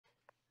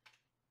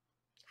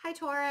Hi,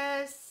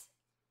 Taurus.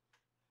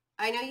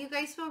 I know you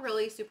guys feel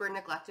really super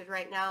neglected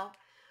right now.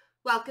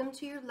 Welcome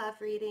to your love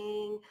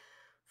reading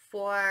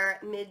for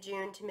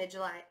mid-June to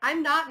mid-July.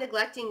 I'm not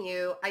neglecting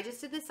you. I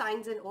just did the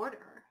signs in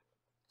order,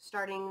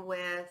 starting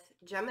with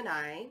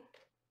Gemini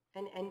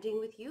and ending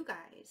with you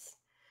guys.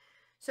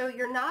 So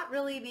you're not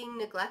really being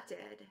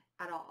neglected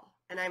at all.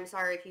 And I'm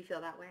sorry if you feel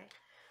that way.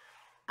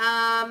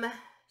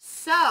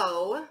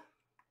 So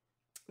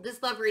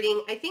this love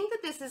reading, I think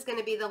that this is going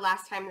to be the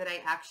last time that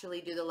I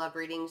actually do the love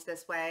readings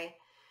this way.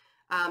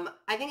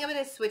 I think I'm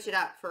going to switch it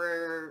up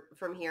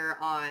from here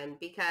on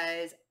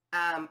because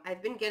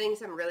I've been getting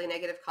some really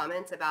negative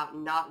comments about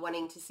not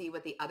wanting to see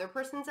what the other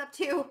person's up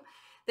to.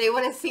 They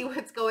want to see you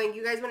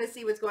guys want to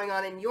see what's going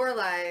on in your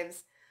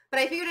lives.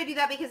 But I figured I'd do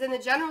that because in the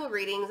general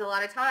readings, a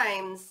lot of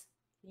times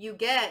you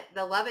get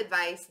the love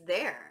advice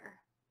there.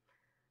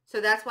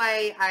 So that's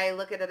why I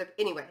look at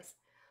anyways.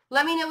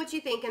 Let me know what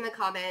you think in the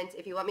comments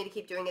if you want me to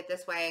keep doing it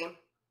this way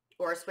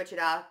or switch it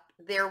up.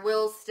 There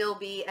will still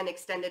be an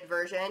extended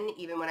version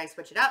even when I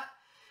switch it up.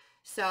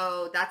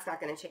 So that's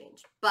not going to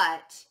change.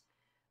 But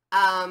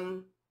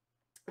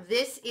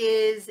this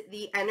is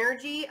the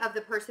energy of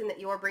the person that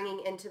you're bringing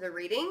into the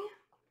reading.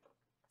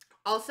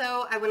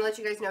 Also, I want to let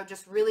you guys know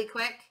just really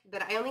quick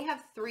that I only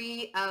have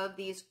 3 of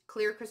these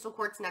clear crystal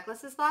quartz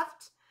necklaces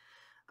left.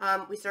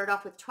 We started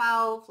off with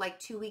 12 like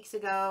 2 weeks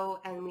ago,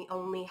 and we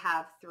only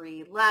have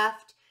 3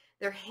 left.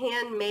 They're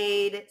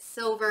handmade,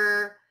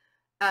 silver.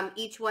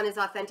 Each one is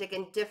authentic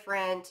and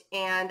different,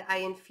 and I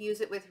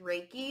infuse it with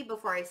Reiki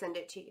before I send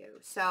it to you.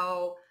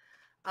 So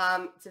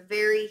it's a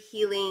very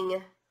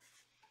healing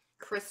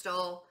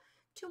crystal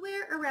to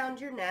wear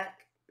around your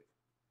neck.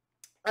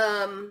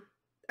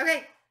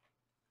 Okay.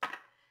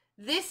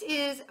 This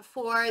is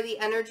for the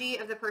energy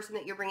of the person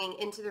that you're bringing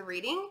into the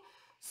reading.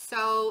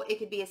 So it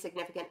could be a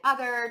significant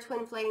other,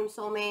 twin flame,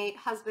 soulmate,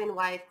 husband,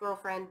 wife,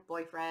 girlfriend,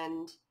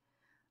 boyfriend.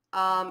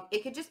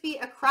 It could just be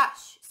a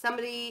crush.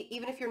 Somebody,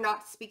 even if you're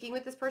not speaking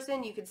with this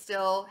person, you could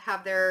still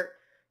have their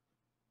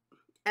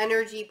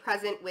energy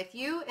present with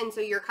you. And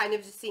so you're kind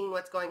of just seeing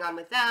what's going on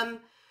with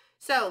them.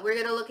 So we're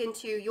going to look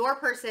into your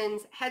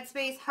person's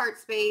headspace, heart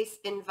space,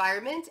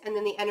 environment, and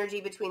then the energy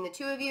between the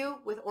two of you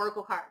with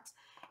oracle cards.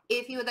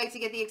 If you would like to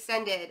get the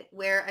extended,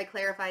 where I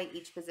clarify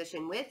each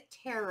position with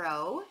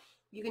tarot,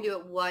 you can do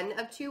it one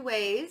of 2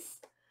 ways.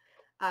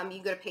 You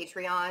can go to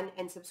Patreon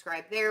and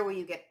subscribe there where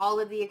you get all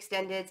of the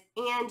extendeds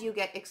and you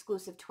get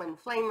exclusive twin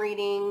flame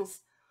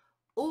readings.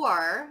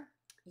 Or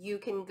you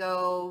can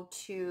go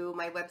to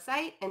my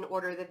website and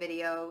order the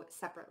video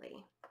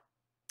separately.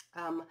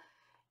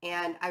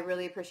 And I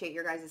really appreciate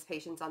your guys'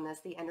 patience on this.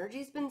 The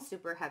energy's been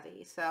super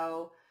heavy,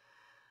 so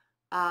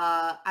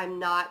I'm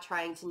not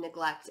trying to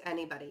neglect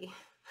anybody.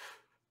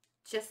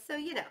 Just so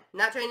you know,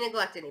 not trying to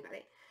neglect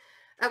anybody.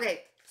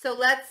 Okay, so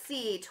let's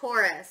see,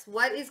 Taurus,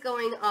 what is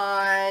going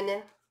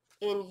on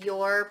in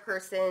your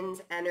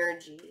person's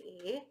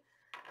energy?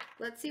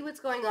 Let's see what's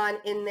going on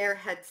in their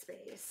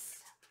headspace.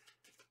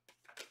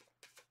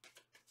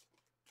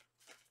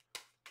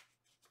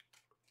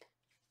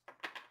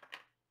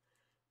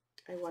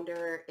 I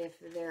wonder if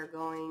they're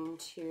going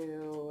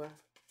to...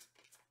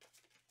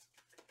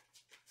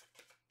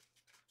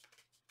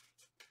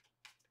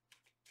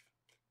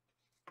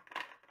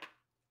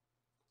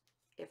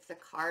 if the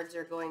cards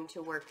are going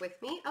to work with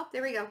me. Oh,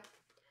 there we go.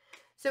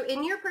 So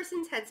in your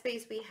person's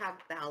headspace, we have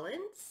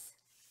balance.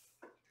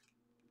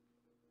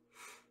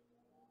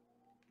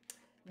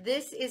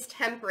 This is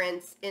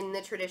temperance in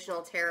the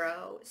traditional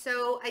tarot.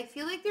 So I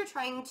feel like they're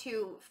trying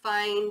to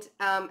find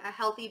a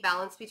healthy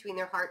balance between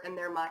their heart and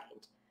their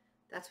mind.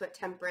 That's what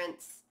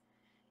temperance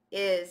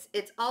is.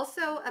 It's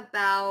also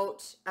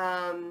about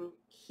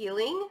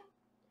healing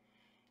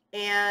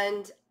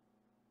and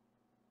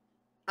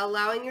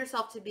allowing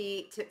yourself to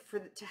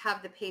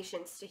have the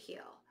patience to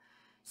heal.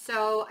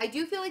 So I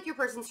do feel like your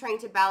person's trying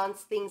to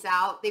balance things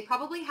out. They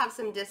probably have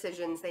some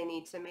decisions they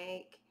need to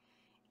make.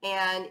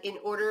 And in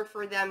order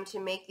for them to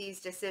make these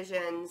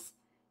decisions,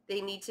 they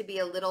need to be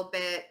a little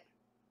bit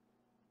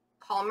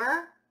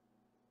calmer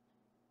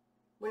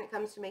when it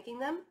comes to making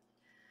them.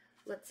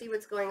 Let's see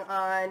what's going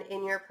on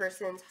in your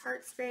person's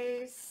heart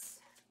space.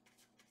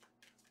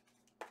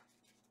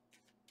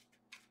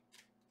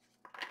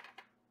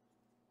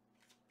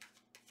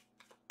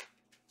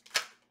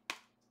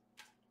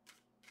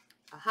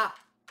 Aha.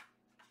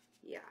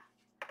 Yeah.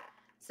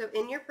 So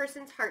in your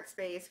person's heart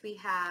space, we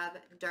have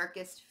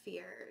darkest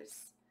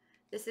fears.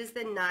 This is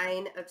the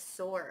 9 of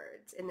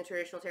Swords in the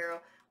traditional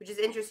tarot, which is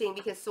interesting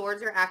because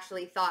swords are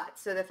actually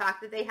thoughts. So the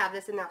fact that they have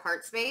this in their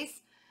heart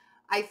space,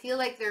 I feel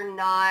like they're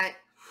not,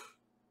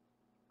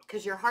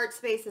 because your heart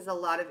space is a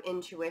lot of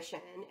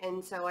intuition.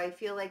 And so I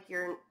feel like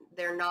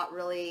they're not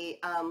really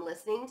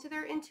listening to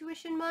their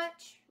intuition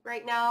much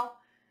right now.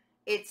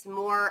 It's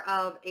more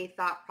of a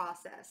thought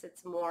process.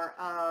 It's more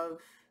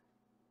of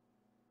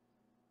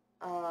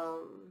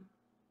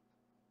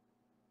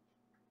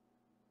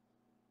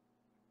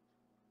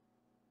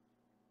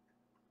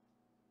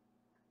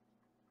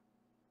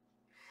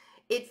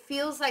it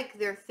feels like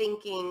they're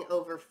thinking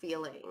over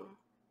feeling.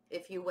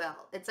 if you will.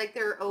 It's like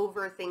they're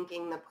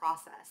overthinking the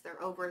process. They're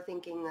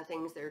overthinking the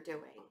things they're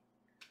doing,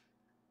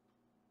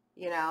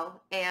 you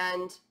know,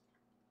 and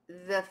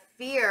the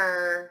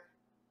fear,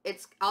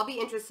 I'll be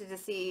interested to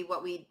see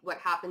what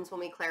happens when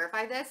we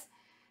clarify this,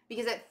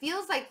 because it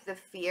feels like the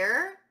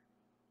fear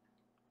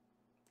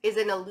is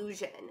an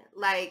illusion.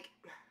 Like,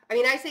 I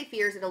mean, I say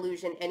fear is an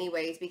illusion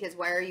anyways, because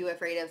why are you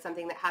afraid of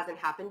something that hasn't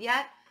happened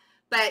yet?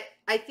 But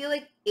I feel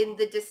like in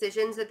the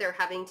decisions that they're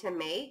having to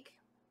make,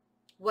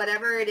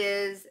 whatever it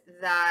is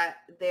that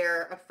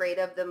they're afraid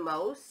of the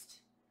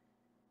most,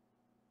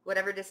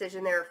 whatever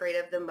decision they're afraid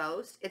of the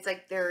most, it's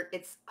like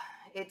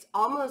it's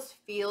almost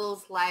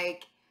feels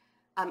like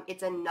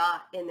it's a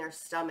knot in their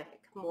stomach,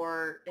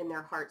 more in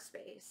their heart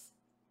space.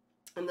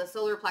 And the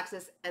solar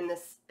plexus and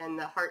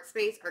the heart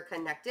space are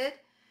connected.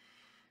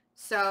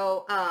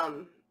 So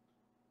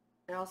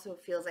it also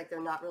feels like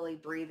they're not really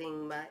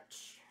breathing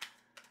much.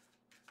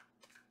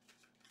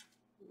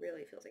 It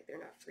really feels like they're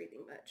not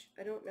breathing much.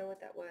 I don't know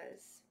what that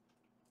was.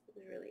 It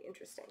was really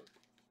interesting.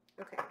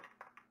 Okay.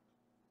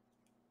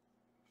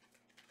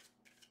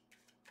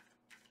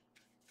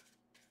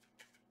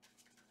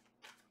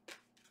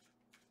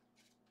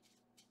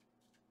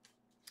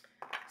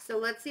 So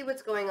let's see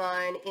what's going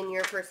on in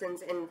your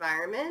person's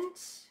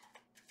environment.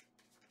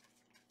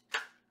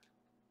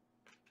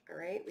 All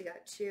right, we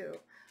got 2.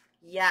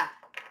 Yeah.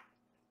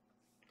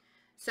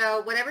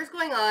 So whatever's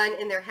going on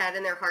in their head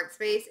and their heart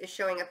space is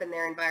showing up in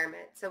their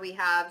environment. So we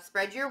have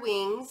spread your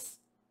wings,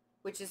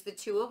 which is the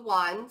 2 of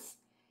Wands,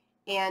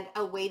 and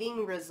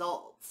awaiting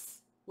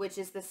results, which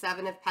is the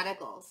 7 of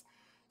Pentacles.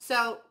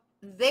 So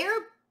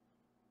they're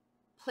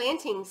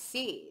planting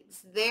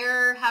seeds.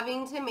 They're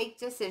having to make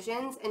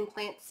decisions and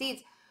plant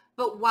seeds.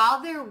 But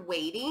while they're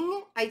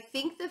waiting, I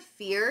think the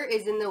fear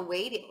is in the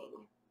waiting.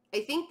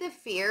 I think the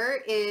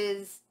fear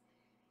is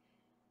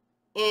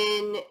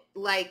in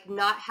like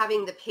not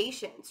having the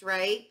patience,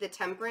 right? The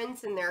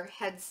temperance in their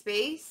head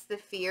space, the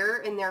fear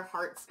in their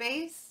heart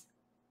space.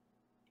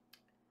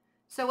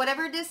 So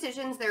whatever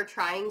decisions they're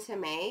trying to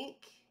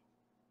make,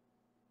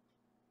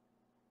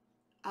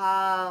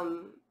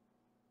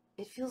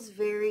 it feels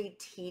very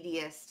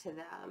tedious to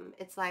them.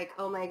 It's like,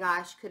 oh my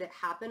gosh, could it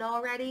happen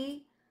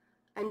already?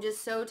 I'm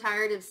just so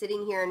tired of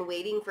sitting here and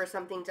waiting for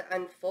something to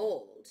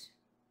unfold. It's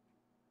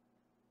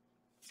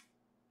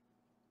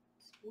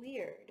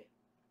weird.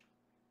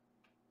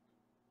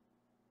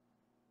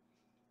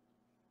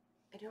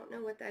 I don't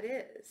know what that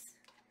is.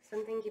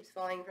 Something keeps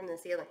falling from the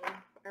ceiling.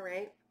 All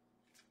right.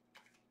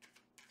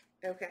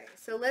 Okay,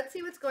 so let's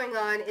see what's going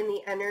on in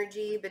the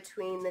energy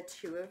between the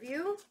 2 of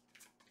you.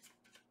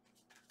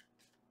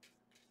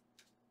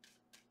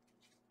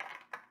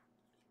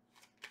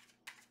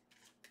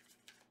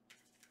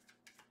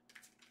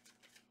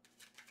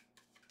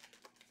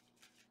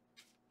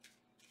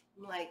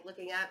 I'm like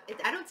looking at it.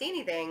 I don't see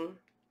anything.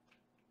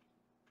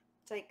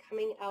 It's like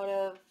coming out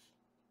of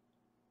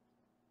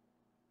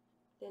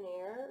thin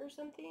air or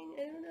something.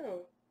 I don't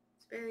know.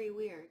 It's very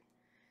weird.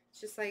 It's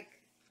just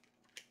like,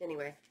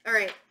 anyway. All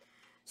right.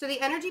 So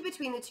the energy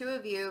between the 2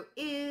 of you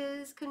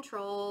is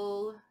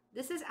control.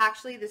 This is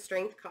actually the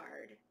Strength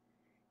card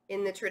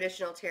in the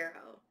traditional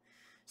tarot.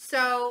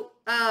 So,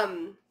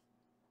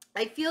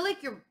 I feel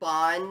like your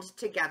bond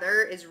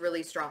together is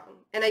really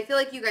strong. And I feel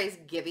like you guys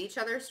give each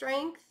other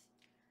strength.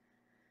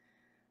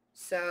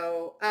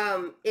 So,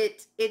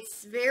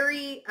 it's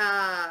very,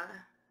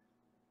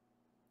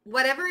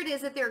 whatever it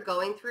is that they're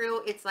going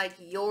through, it's like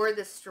you're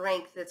the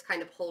strength that's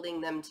kind of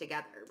holding them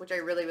together, which I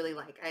really, really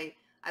like.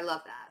 I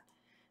love that.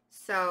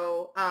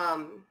 So,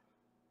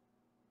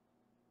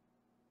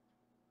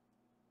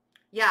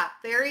 yeah,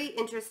 very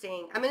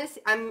interesting.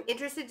 I'm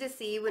interested to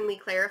see when we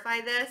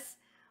clarify this,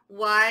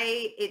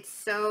 what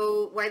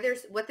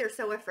they're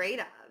so afraid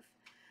of.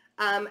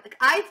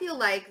 I feel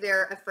like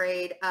they're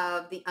afraid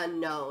of the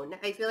unknown.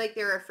 I feel like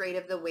they're afraid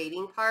of the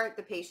waiting part,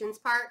 the patience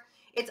part.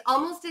 It's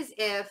almost as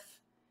if,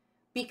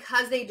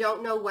 because they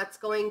don't know what's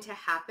going to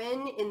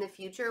happen in the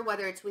future,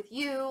 whether it's with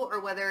you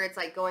or whether it's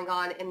like going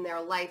on in their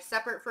life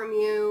separate from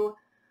you,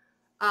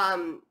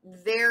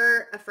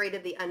 they're afraid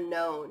of the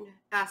unknown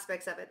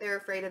aspects of it. They're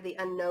afraid of the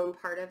unknown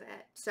part of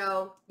it.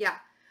 So yeah,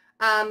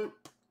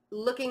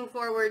 looking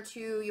forward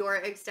to your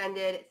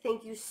extended.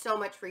 Thank you so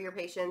much for your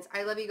patience.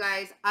 I love you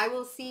guys. I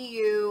will see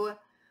you,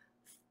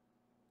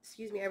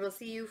 I will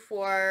see you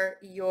for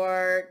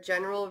your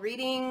general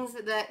readings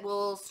that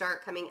will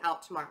start coming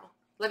out tomorrow.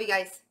 Love you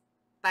guys.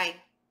 Bye.